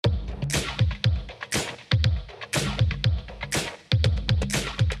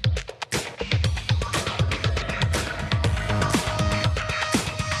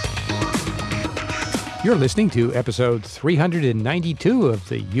You're listening to episode 392 of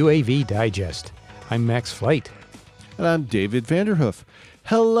the UAV Digest. I'm Max Flight. And I'm David Vanderhoof.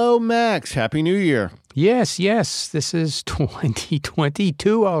 Hello, Max. Happy New Year. Yes, this is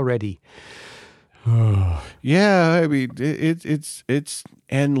 2022 already. Yeah, I mean, it's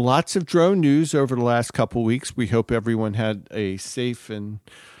and lots of drone news over the last couple of weeks. We hope everyone had a safe and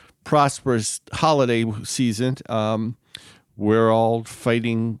prosperous holiday season. We're all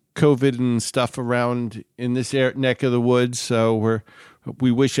fighting COVID and stuff around in this neck of the woods, so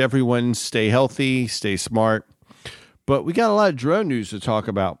we wish everyone stay healthy, stay smart. But we got a lot of drone news to talk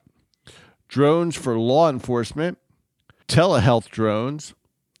about. Drones for law enforcement, telehealth drones,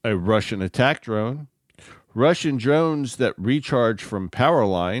 a Russian attack drone, Russian drones that recharge from power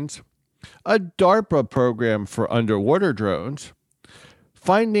lines, a DARPA program for underwater drones,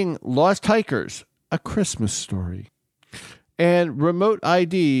 finding lost hikers, a Christmas story, and remote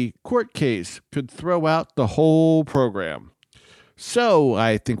ID court case could throw out the whole program. So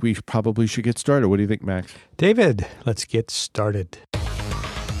I think we probably should get started. What do you think, Max? David, let's get started.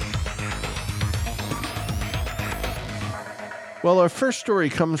 Well, our first story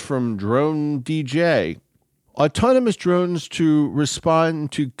comes from Drone DJ. Autonomous drones to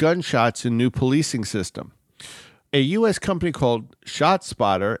respond to gunshots in new policing system. A U.S. company called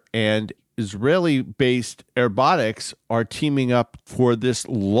ShotSpotter and Israeli-based Airbotics are teaming up for this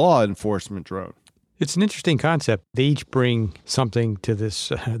law enforcement drone. It's an interesting concept. They each bring something to this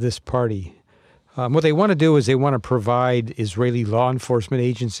party. What they want to do is they want to provide Israeli law enforcement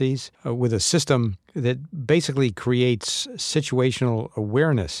agencies with a system that basically creates situational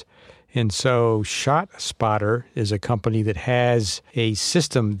awareness. And so ShotSpotter is a company that has a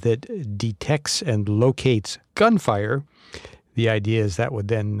system that detects and locates gunfire. The idea is that would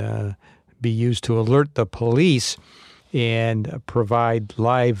then be used to alert the police and provide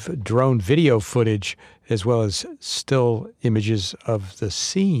live drone video footage as well as still images of the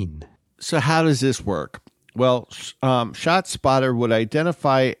scene. So how does this work? Well, ShotSpotter would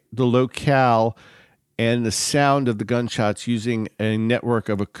identify the locale and the sound of the gunshots using a network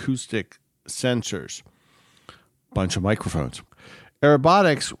of acoustic sensors, bunch of microphones.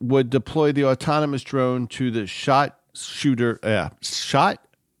 Airbotics would deploy the autonomous drone to the ShotSpotter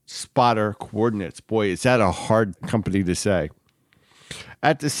coordinates. Boy, is that a hard company to say.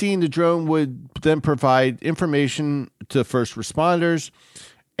 At the scene, the drone would then provide information to first responders,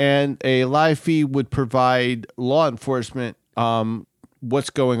 and a live feed would provide law enforcement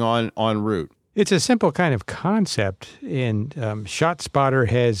what's going on en route. It's a simple kind of concept, and ShotSpotter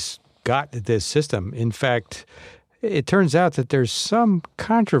has got this system. In fact, it turns out that there's some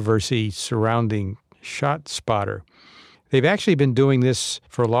controversy surrounding ShotSpotter. They've actually been doing this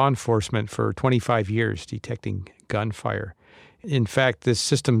for law enforcement for 25 years, detecting gunfire. In fact, this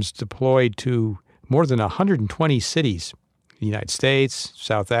system's deployed to more than 120 cities, the United States,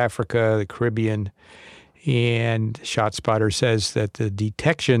 South Africa, the Caribbean, and ShotSpotter says that the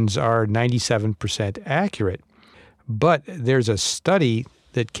detections are 97% accurate. But there's a study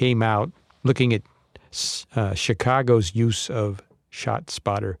that came out looking at Chicago's use of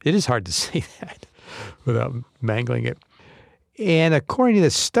ShotSpotter. It is hard to say that without mangling it. And according to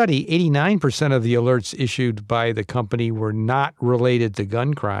this study, 89% of the alerts issued by the company were not related to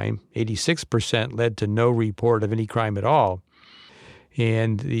gun crime. 86% led to no report of any crime at all.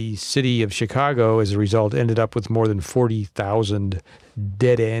 And the city of Chicago, as a result, ended up with more than 40,000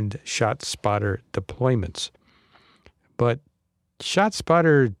 dead-end ShotSpotter deployments. But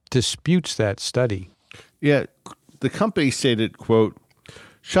ShotSpotter disputes that study. Yeah, the company stated, quote,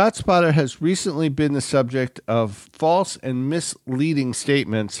 ShotSpotter has recently been the subject of false and misleading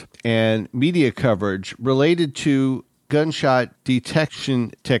statements and media coverage related to gunshot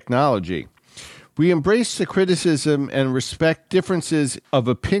detection technology. We embrace the criticism and respect differences of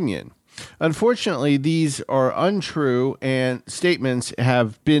opinion. Unfortunately, these are untrue and statements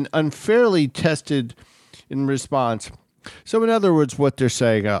have been unfairly tested in response. So in other words, what they're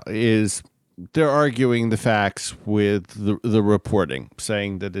saying is they're arguing the facts with the reporting,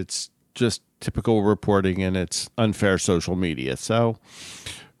 saying that it's just typical reporting and it's unfair social media. So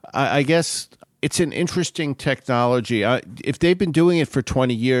I guess it's an interesting technology. If they've been doing it for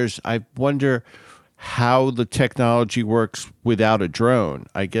 20 years, I wonder how the technology works without a drone.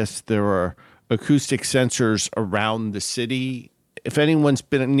 I guess there are acoustic sensors around the city. If anyone's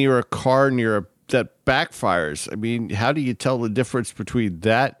been near a car that backfires, I mean, how do you tell the difference between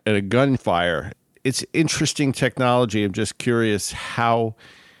that and a gunfire? It's interesting technology. I'm just curious how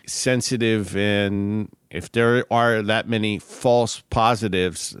sensitive, and if there are that many false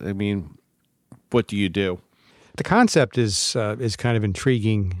positives, I mean, what do you do? the concept is kind of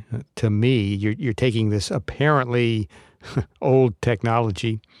intriguing to me. You're taking this apparently old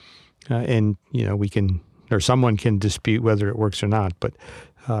technology, and we can, or someone can dispute whether it works or not, but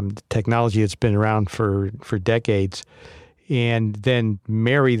the technology that's been around for decades, and then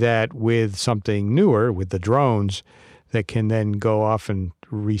marry that with something newer, with the drones, that can then go off and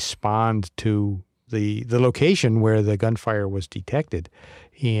respond to the location where the gunfire was detected.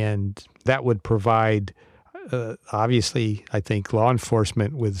 And that would provide, obviously, I think, law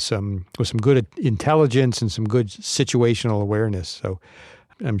enforcement with some good intelligence and some good situational awareness. So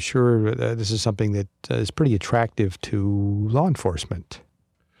I'm sure this is something that is pretty attractive to law enforcement.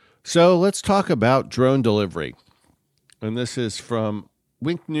 So let's talk about drone delivery. And this is from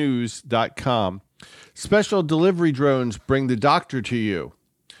winknews.com. Special delivery drones bring the doctor to you.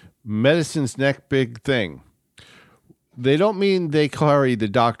 Medicine's next big thing. They don't mean they carry the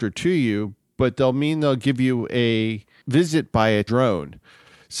doctor to you, but they'll give you a visit by a drone.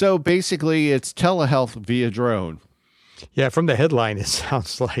 So basically, it's telehealth via drone. Yeah, from the headline, it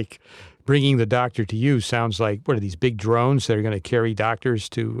sounds like bringing the doctor to you sounds like, what are these big drones that are going to carry doctors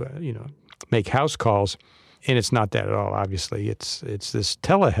to, make house calls? And it's not that at all, obviously. It's this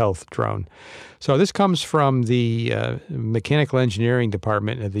telehealth drone. So this comes from the Mechanical Engineering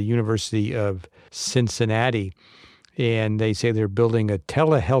Department at the University of Cincinnati. And they say they're building a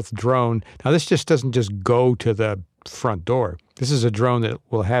telehealth drone. Now, this just doesn't just go to the front door. This is a drone that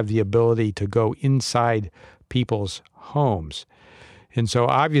will have the ability to go inside people's homes. And so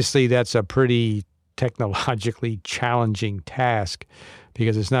obviously that's a pretty technologically challenging task,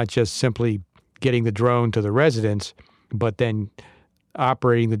 because it's not just simply getting the drone to the residence, but then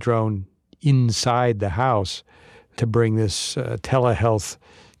operating the drone inside the house to bring this telehealth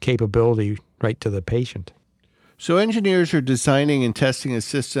capability right to the patient. So engineers are designing and testing a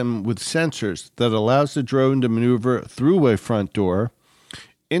system with sensors that allows the drone to maneuver through a front door,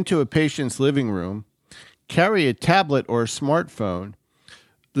 into a patient's living room, carry a tablet or a smartphone.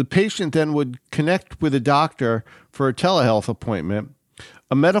 The patient then would connect with a doctor for a telehealth appointment.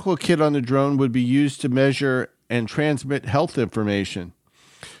 A medical kit on the drone would be used to measure and transmit health information.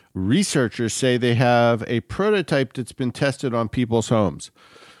 Researchers say they have a prototype that's been tested on people's homes.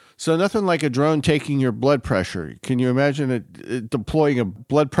 So nothing like a drone taking your blood pressure. Can you imagine it deploying a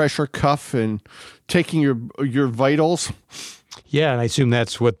blood pressure cuff and taking your vitals? Yeah, and I assume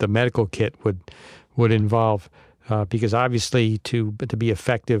that's what the medical kit would involve, because obviously to be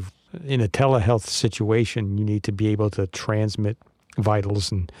effective in a telehealth situation, you need to be able to transmit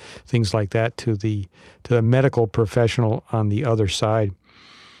vitals and things like that to the medical professional on the other side.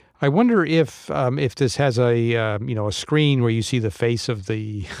 I wonder if this has a screen where you see the face of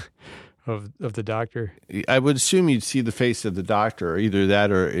the of the doctor. I would assume you'd see the face of the doctor, either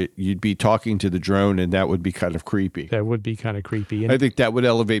that or you'd be talking to the drone, and that would be kind of creepy. That would be kind of creepy. And I think that would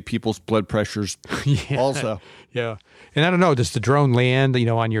elevate people's blood pressures also. Yeah. And I don't know, does the drone land,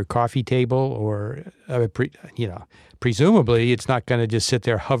 on your coffee table, or, presumably it's not going to just sit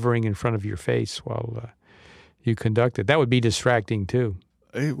there hovering in front of your face while you conduct it. That would be distracting too.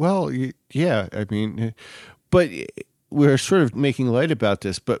 Well, yeah, but we're sort of making light about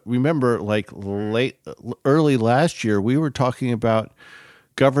this, but remember, early last year, we were talking about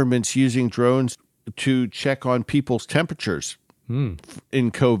governments using drones to check on people's temperatures in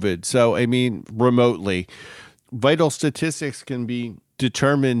COVID. So, remotely, vital statistics can be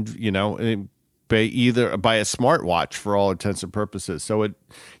determined, by a smartwatch for all intents and purposes. So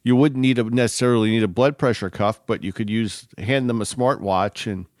you wouldn't necessarily need a blood pressure cuff, but you could hand them a smartwatch,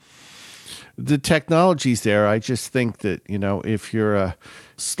 and the technology's there. I just think that, if you're a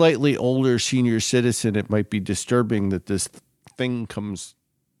slightly older senior citizen, it might be disturbing that this thing comes.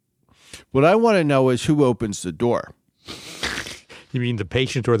 What I want to know is who opens the door. You mean the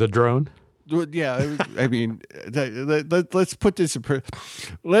patient or the drone? Yeah, let's put this in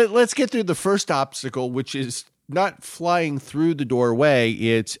let's get through the first obstacle, which is not flying through the doorway.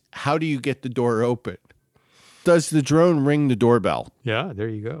 It's how do you get the door open? Does the drone ring the doorbell? Yeah, there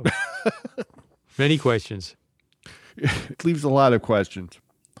you go. Many questions. It leaves a lot of questions.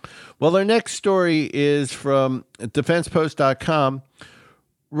 Well, our next story is from DefensePost.com.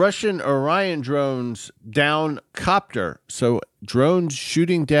 Russian Orion drones down copter. So drones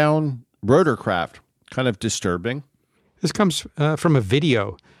shooting down rotorcraft. Kind of disturbing. This comes from a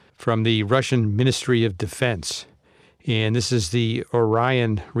video from the Russian Ministry of Defense. And this is the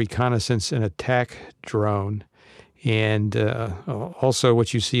Orion reconnaissance and attack drone. And also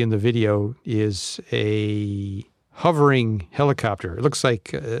what you see in the video is a hovering helicopter. It looks like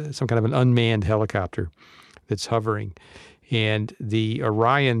some kind of an unmanned helicopter that's hovering. And the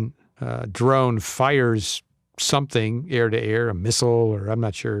Orion drone fires something air to air, a missile, or I'm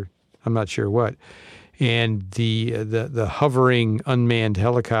not sure what. And the hovering unmanned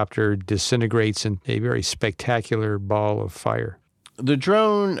helicopter disintegrates in a very spectacular ball of fire. The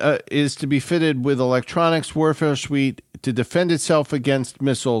drone is to be fitted with electronics warfare suite to defend itself against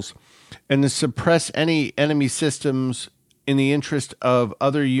missiles and to suppress any enemy systems in the interest of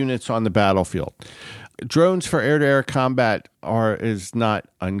other units on the battlefield. Drones for air-to-air combat is not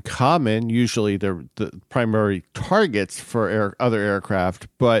uncommon. Usually they're the primary targets for other aircraft,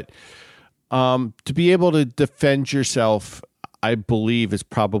 but to be able to defend yourself, I believe, is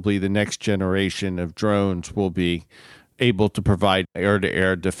probably the next generation of drones will be able to provide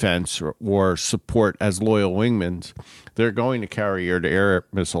air-to-air defense or support as loyal wingmen. They're going to carry air-to-air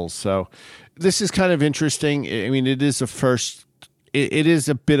missiles. So this is kind of interesting. I mean, it is it is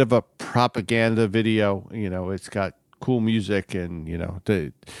a bit of a propaganda video. It's got cool music and,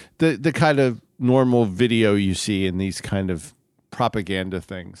 the kind of normal video you see in these kind of propaganda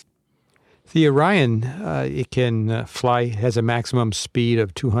things. The Orion, it can fly, has a maximum speed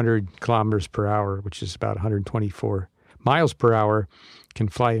of 200 kilometers per hour, which is about 124 miles per hour, can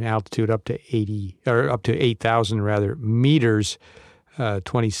fly an altitude up to 8,000 meters,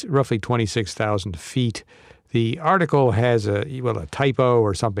 roughly 26,000 feet. The article has a typo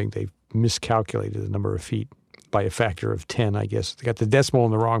or something. They've miscalculated the number of feet by a factor of 10, I guess. They got the decimal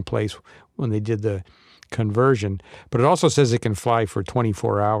in the wrong place when they did the conversion. But it also says it can fly for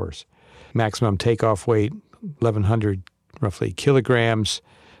 24 hours. Maximum takeoff weight, 1,100 roughly kilograms.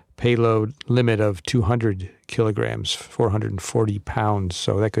 Payload limit of 200 kilograms, 440 pounds.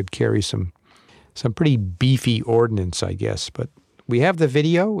 So that could carry some pretty beefy ordnance, I guess. But we have the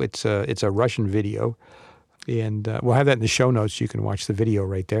video. It's a Russian video. And we'll have that in the show notes. You can watch the video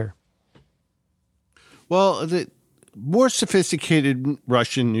right there. Well, the more sophisticated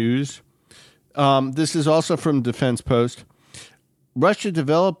Russian news. This is also from Defense Post. Russia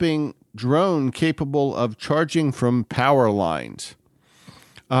developing drone capable of charging from power lines.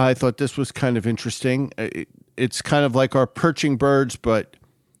 I thought this was kind of interesting. It's kind of like our perching birds, but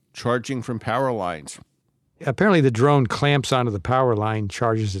charging from power lines. Apparently the drone clamps onto the power line,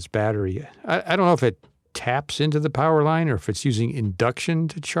 charges its battery. I don't know if it taps into the power line or if it's using induction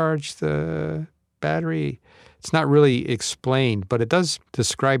to charge the battery. It's not really explained, but it does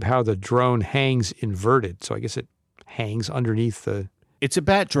describe how the drone hangs inverted. So I guess it hangs underneath the... It's a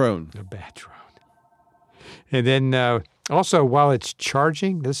bat drone. A bat drone. And then also, while it's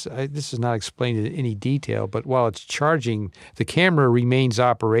charging, this is not explained in any detail, but while it's charging, the camera remains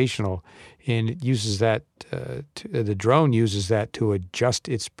operational, and it uses that. The drone uses that to adjust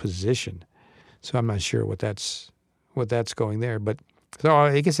its position. So I'm not sure what that's going there, but so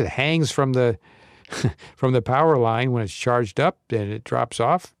I guess it hangs from the from the power line when it's charged up, and it drops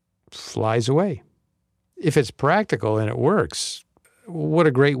off, flies away. If it's practical and it works, what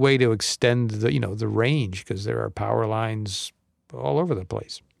a great way to extend the range, because there are power lines all over the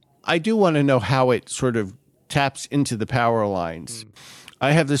place. I do want to know how it sort of taps into the power lines.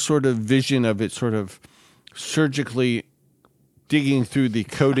 I have this sort of vision of it sort of surgically digging through the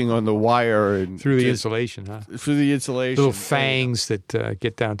coating on the wire and through the insulation, huh? Through the insulation, little fangs that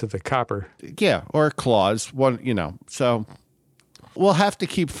get down to the copper. Yeah, or claws. So we'll have to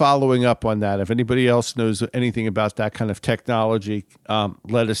keep following up on that. If anybody else knows anything about that kind of technology,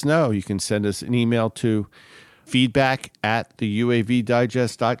 let us know. You can send us an email to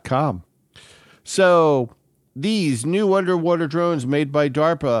feedback@theuavdigest.com. So these new underwater drones made by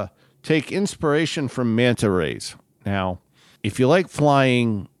DARPA take inspiration from manta rays. Now, if you like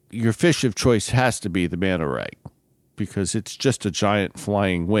flying, your fish of choice has to be the manta ray, because it's just a giant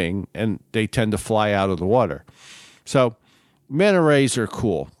flying wing, and they tend to fly out of the water. So manta rays are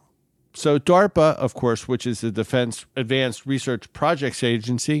cool. So DARPA, of course, which is the Defense Advanced Research Projects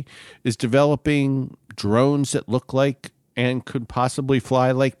Agency, is developing drones that look like and could possibly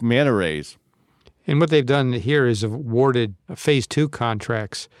fly like manta rays. And what they've done here is awarded Phase 2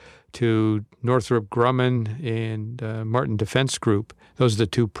 contracts to Northrop Grumman and Martin Defense Group. Those are the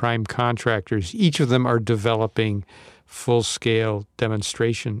two prime contractors. Each of them are developing full-scale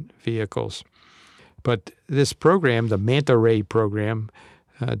demonstration vehicles. But this program, the Manta Ray program,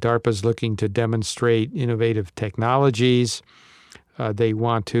 DARPA is looking to demonstrate innovative technologies. They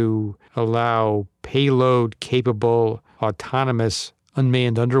want to allow payload-capable, autonomous,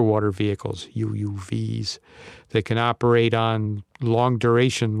 unmanned underwater vehicles, UUVs, that can operate on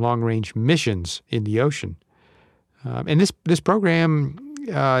long-duration, long-range missions in the ocean. And this program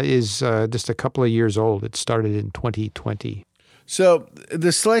is just a couple of years old. It started in 2020. So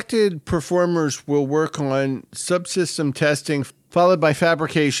the selected performers will work on subsystem testing followed by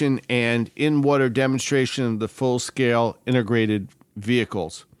fabrication and in-water demonstration of the full-scale integrated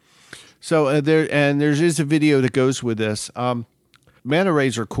vehicles. So there is a video that goes with this. Manta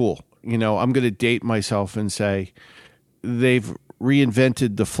rays are cool. I'm going to date myself and say they've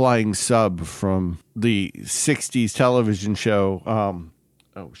reinvented the flying sub from the 60s television show.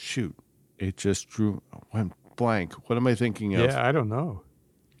 Oh, shoot. It just went blank. What am I thinking of? Yeah, I don't know.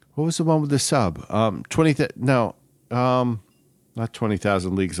 What was the one with the sub? Not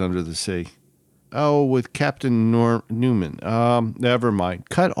 20,000 Leagues Under the Sea. Oh, with Captain Newman. Never mind.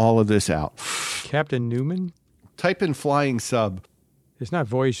 Cut all of this out. Captain Newman? Type in flying sub. It's not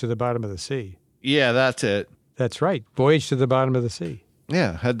Voyage to the Bottom of the Sea. Yeah, that's it. That's right. Voyage to the Bottom of the Sea.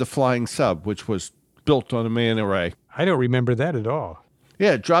 Yeah, had the flying sub, which was built on a manta ray. I don't remember that at all.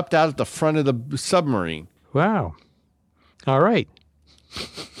 Yeah, it dropped out at the front of the submarine. Wow. All right.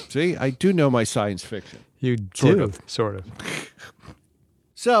 See, I do know my science fiction. You do, sort of.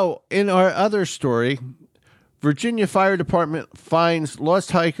 So, in our other story, Virginia Fire Department finds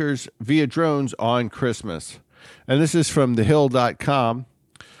lost hikers via drones on Christmas. And this is from thehill.com.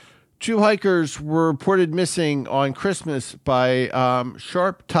 2 hikers were reported missing on Christmas by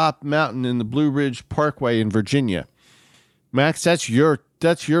Sharp Top Mountain in the Blue Ridge Parkway in Virginia. Max, that's your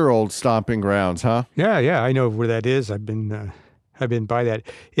old stomping grounds, huh? Yeah, I know where that is. I've been by that.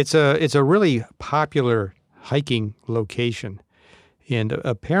 It's a really popular hiking location, and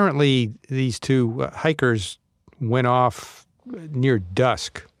apparently these 2 hikers went off near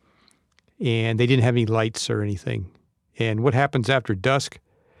dusk, and they didn't have any lights or anything. And what happens after dusk?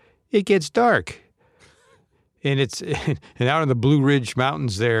 It gets dark. And and out in the Blue Ridge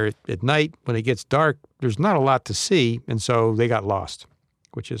Mountains there at night, when it gets dark, there's not a lot to see, and so they got lost,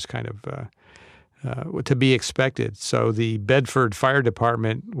 which is kind of to be expected. So the Bedford Fire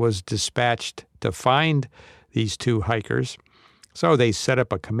Department was dispatched to find these 2 hikers. So they set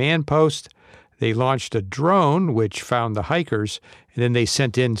up a command post. They launched a drone, which found the hikers, and then they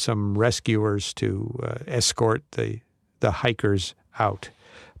sent in some rescuers to escort the hikers out.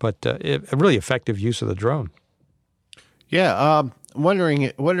 But a really effective use of the drone. Yeah,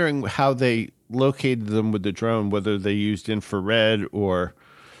 wondering how they located them with the drone, whether they used infrared or,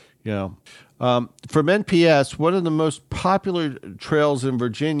 from NPS, one of the most popular trails in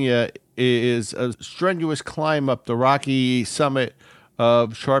Virginia is a strenuous climb up the rocky summit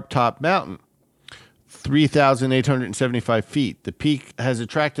of Sharp Top Mountain, 3,875 feet. The peak has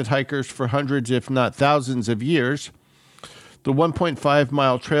attracted hikers for hundreds, if not thousands of years. The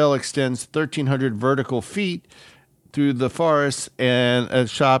 1.5-mile trail extends 1,300 vertical feet through the forest and a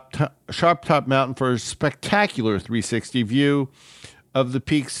Sharp Top Mountain for a spectacular 360 view of the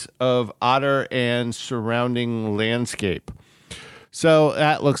peaks of Otter and surrounding landscape. So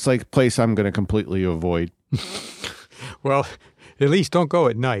that looks like a place I'm going to completely avoid. Well, at least don't go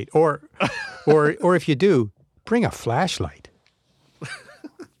at night, or if you do, bring a flashlight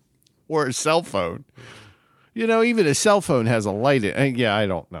or a cell phone. Even a cell phone has a light. Yeah, I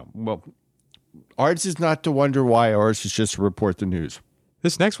don't know. Well, ours is not to wonder why. Ours is just to report the news.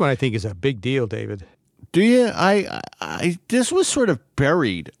 This next one, I think, is a big deal, David. Do you? This was sort of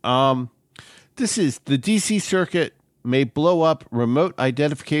buried. This is the D.C. Circuit may blow up remote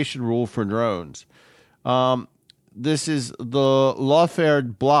identification rule for drones. This is the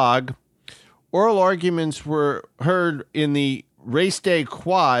Lawfare blog. Oral arguments were heard in the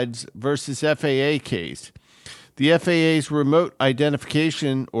RaceDayQuads versus FAA case. The FAA's remote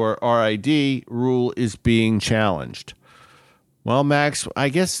identification, or RID, rule is being challenged. Well, Max, I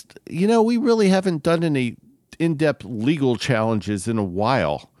guess, we really haven't done any in-depth legal challenges in a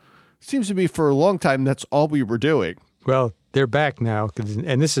while. Seems to be for a long time that's all we were doing. Well, they're back now.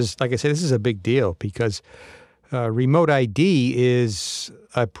 And this is, like I said, this is a big deal because remote ID is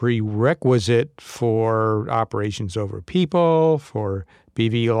a prerequisite for operations over people, for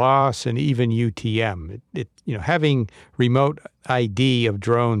BVLOS, and even UTM. Having remote ID of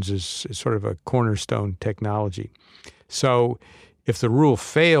drones is sort of a cornerstone technology. So if the rule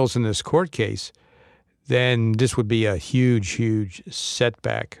fails in this court case, then this would be a huge, huge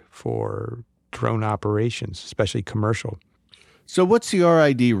setback for drone operations, especially commercial. So what's the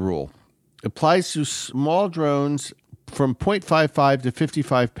RID rule? It applies to small drones from 0.55 to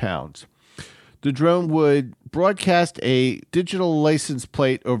 55 pounds. The drone would broadcast a digital license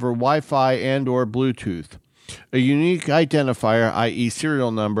plate over Wi-Fi and or Bluetooth, a unique identifier, i.e.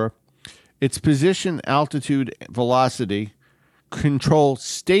 serial number, its position, altitude, velocity, control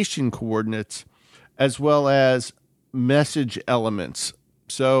station coordinates, as well as message elements.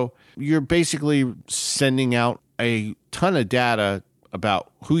 So you're basically sending out a ton of data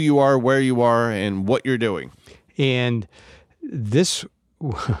about who you are, where you are, and what you're doing. And this,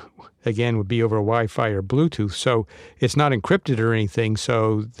 again, would be over Wi-Fi or Bluetooth, so it's not encrypted or anything,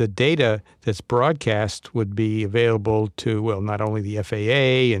 so the data that's broadcast would be available to, well, not only the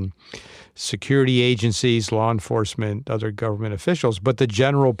FAA and security agencies, law enforcement, other government officials, but the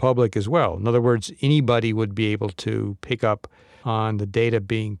general public as well. In other words, anybody would be able to pick up on the data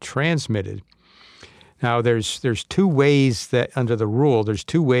being transmitted. Now, there's two ways that, under the rule, there's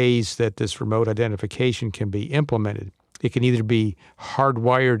two ways that this remote identification can be implemented. It can either be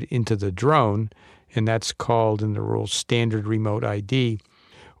hardwired into the drone, and that's called in the rule standard remote ID,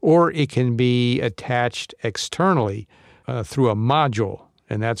 or it can be attached externally through a module,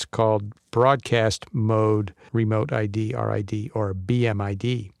 and that's called broadcast mode remote ID, RID, or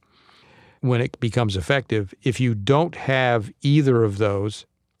BMID. When it becomes effective, if you don't have either of those,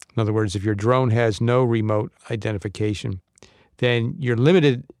 in other words, if your drone has no remote identification, then you're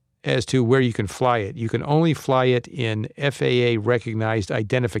limited as to where you can fly it. You can only fly it in FAA-recognized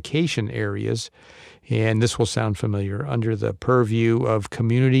identification areas, and this will sound familiar, under the purview of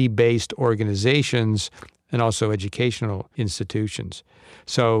community-based organizations and also educational institutions.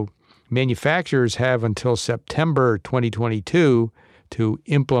 So manufacturers have until September 2022 to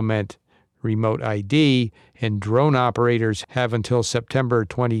implement remote ID, and drone operators have until September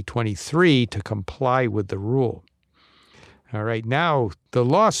 2023 to comply with the rule. All right, now the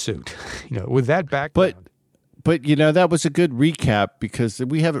lawsuit, with that background. But that was a good recap because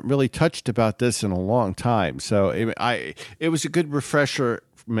we haven't really touched about this in a long time. So it was a good refresher,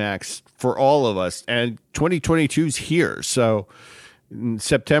 Max, for all of us. And 2022 is here. So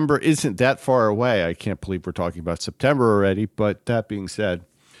September isn't that far away. I can't believe we're talking about September already. But that being said,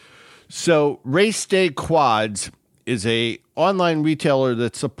 so RaceDayQuads is a online retailer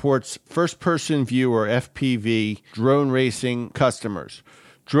that supports first-person view, or FPV, drone racing customers.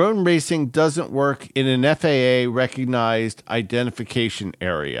 Drone racing doesn't work in an FAA-recognized identification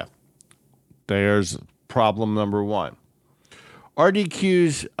area. There's problem number one.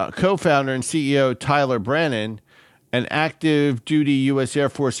 RDQ's co-founder and CEO, Tyler Brannon, an active-duty U.S. Air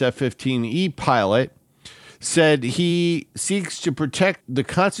Force F-15E pilot, said he seeks to protect the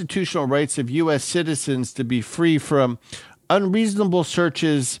constitutional rights of U.S. citizens to be free from unreasonable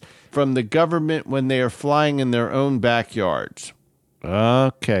searches from the government when they are flying in their own backyards.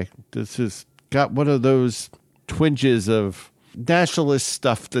 Okay, this has got one of those twinges of nationalist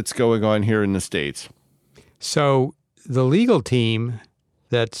stuff that's going on here in the States. So the legal team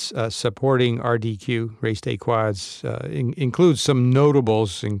that's supporting RDQ, RaceDayQuads, includes some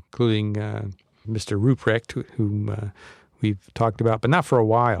notables, including Mr. Ruprecht, whom we've talked about, but not for a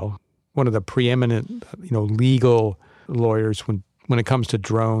while. One of the preeminent, legal lawyers when it comes to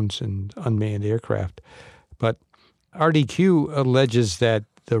drones and unmanned aircraft. But RDQ alleges that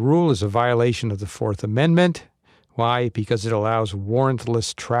the rule is a violation of the Fourth Amendment. Why? Because it allows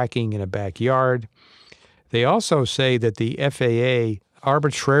warrantless tracking in a backyard. They also say that the FAA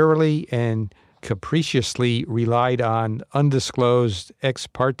arbitrarily and capriciously relied on undisclosed ex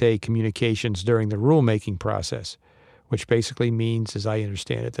parte communications during the rulemaking process, which basically means, as I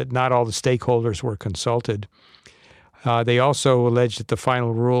understand it, that not all the stakeholders were consulted. They also allege that the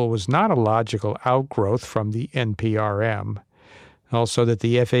final rule was not a logical outgrowth from the NPRM. Also, that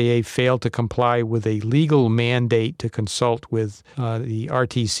the FAA failed to comply with a legal mandate to consult with the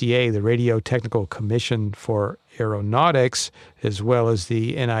RTCA, the Radio Technical Commission for Aeronautics, as well as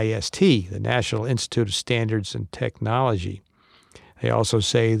the NIST, the National Institute of Standards and Technology. They also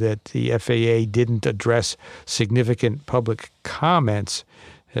say that the FAA didn't address significant public comments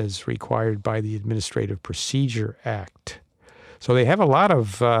as required by the Administrative Procedure Act. So they have a lot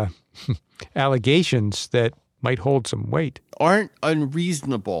of allegations that might hold some weight. Aren't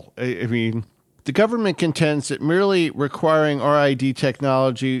unreasonable. I mean, the government contends that merely requiring RID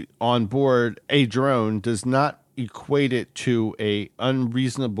technology on board a drone does not equate it to a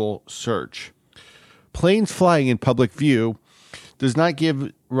unreasonable search. Planes flying in public view does not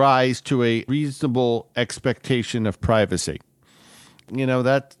give rise to a reasonable expectation of privacy.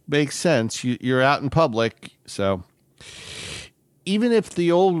 That makes sense. You're out in public, so even if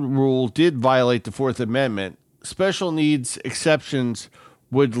the old rule did violate the Fourth Amendment, special needs exceptions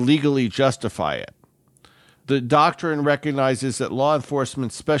would legally justify it. The doctrine recognizes that law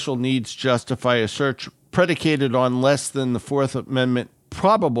enforcement's special needs justify a search predicated on less than the Fourth Amendment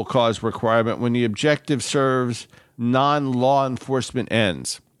probable cause requirement when the objective serves non-law enforcement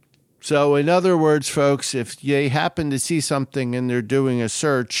ends. So in other words, folks, if they happen to see something and they're doing a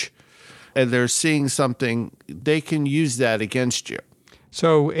search and they're seeing something, they can use that against you.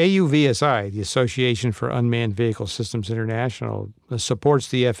 So AUVSI, the Association for Unmanned Vehicle Systems International, supports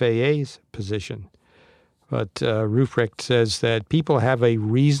the FAA's position. But Ruprecht says that people have a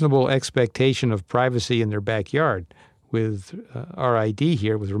reasonable expectation of privacy in their backyard. With RID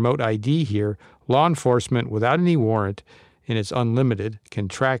here, with remote ID here, law enforcement, without any warrant, and it's unlimited, can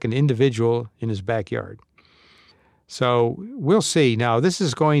track an individual in his backyard. So we'll see. Now, this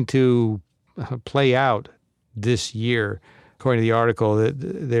is going to play out this year. According to the article, that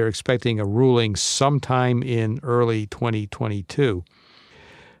they're expecting a ruling sometime in early 2022.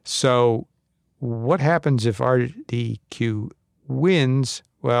 So what happens if RDQ wins?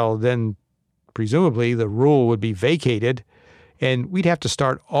 Well, then presumably the rule would be vacated, and we'd have to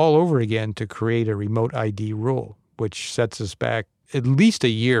start all over again to create a remote ID rule, which sets us back at least a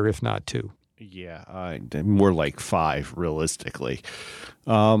year, if not two. Yeah, more like 5, realistically.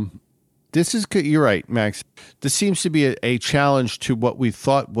 This is good. You're right, Max. This seems to be a challenge to what we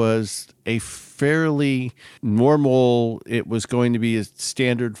thought was a fairly normal, it was going to be a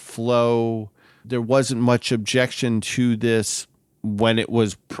standard flow. There wasn't much objection to this when it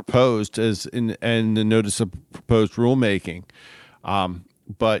was proposed as in the notice of proposed rulemaking.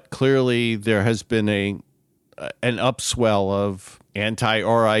 But clearly there has been an upswell of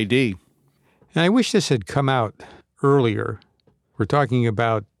anti-RID. And I wish this had come out earlier. We're talking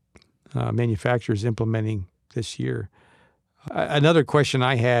about manufacturers implementing this year. Another question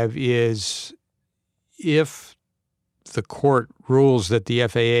I have is if the court rules that the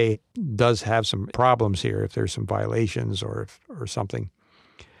FAA does have some problems here, if there's some violations or something,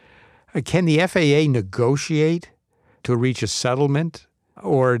 can the FAA negotiate to reach a settlement?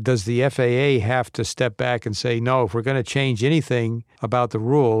 Or does the FAA have to step back and say, no, if we're going to change anything about the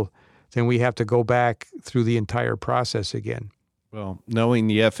rule, then we have to go back through the entire process again? Well, knowing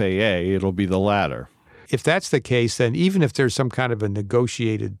the FAA, it'll be the latter. If that's the case, then even if there's some kind of a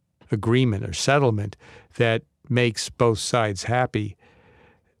negotiated agreement or settlement that makes both sides happy,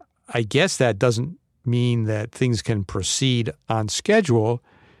 I guess that doesn't mean that things can proceed on schedule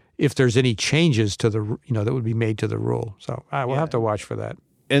if there's any changes to the, that would be made to the rule. So we'll have to watch for that.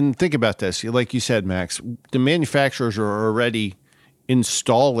 And think about this. Like you said, Max, the manufacturers are already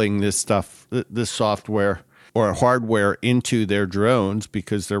installing this stuff, this software or hardware into their drones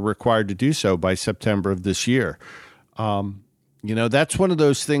because they're required to do so by September of this year. That's one of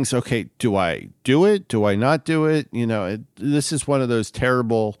those things. Okay, do I do it? Do I not do it? This is one of those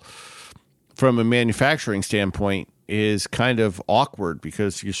terrible, from a manufacturing standpoint, is kind of awkward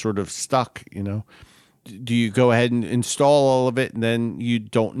because you're sort of stuck, Do you go ahead and install all of it and then you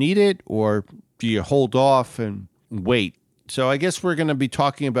don't need it, or do you hold off and wait? So I guess we're going to be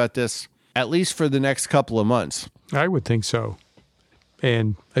talking about this at least for the next couple of months. I would think so.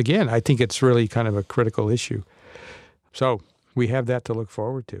 And again, I think it's really kind of a critical issue. So we have that to look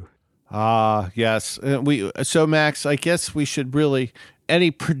forward to. Yes. So Max, I guess we should really,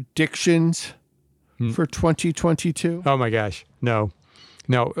 any predictions for 2022? Oh my gosh. No.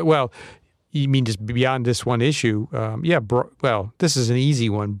 Well, you mean just beyond this one issue? This is an easy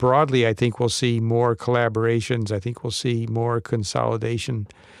one. Broadly, I think we'll see more collaborations. I think we'll see more consolidation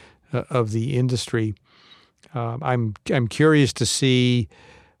of the industry. I'm curious to see,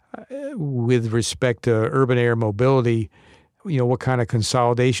 with respect to urban air mobility, what kind of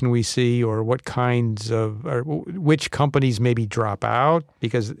consolidation we see, or what kinds of, or which companies maybe drop out,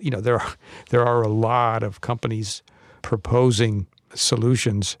 because there are a lot of companies proposing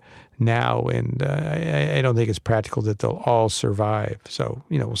solutions now, and I don't think it's practical that they'll all survive. So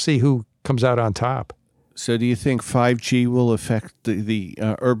we'll see who comes out on top. So do you think 5G will affect the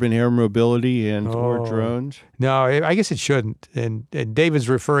urban air mobility or drones? No, I guess it shouldn't. And David's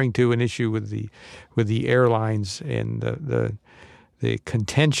referring to an issue with the airlines and the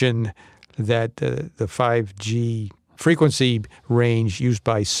contention that the 5G frequency range used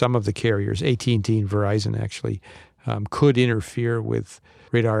by some of the carriers, AT&T and Verizon actually, could interfere with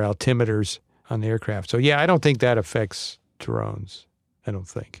radar altimeters on the aircraft. So I don't think that affects drones. I don't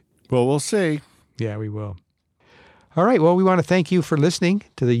think. Well, we'll see. Yeah, we will. All right. Well, we want to thank you for listening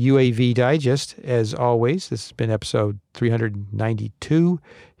to the UAV Digest. As always, this has been episode 392.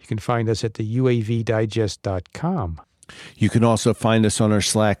 You can find us at the UAVdigest.com. You can also find us on our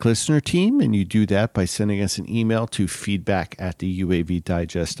Slack listener team, and you do that by sending us an email to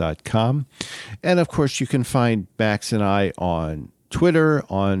feedback@theuavdigest.com. And, of course, you can find Max and I on Twitter,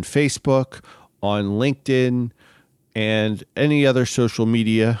 on Facebook, on LinkedIn, and any other social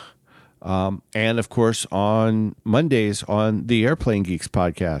media. And, of course, on Mondays on the Airplane Geeks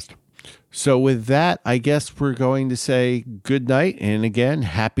podcast. So with that, I guess we're going to say good night. And again,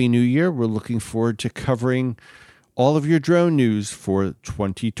 Happy New Year. We're looking forward to covering all of your drone news for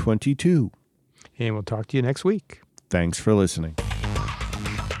 2022. And we'll talk to you next week. Thanks for listening.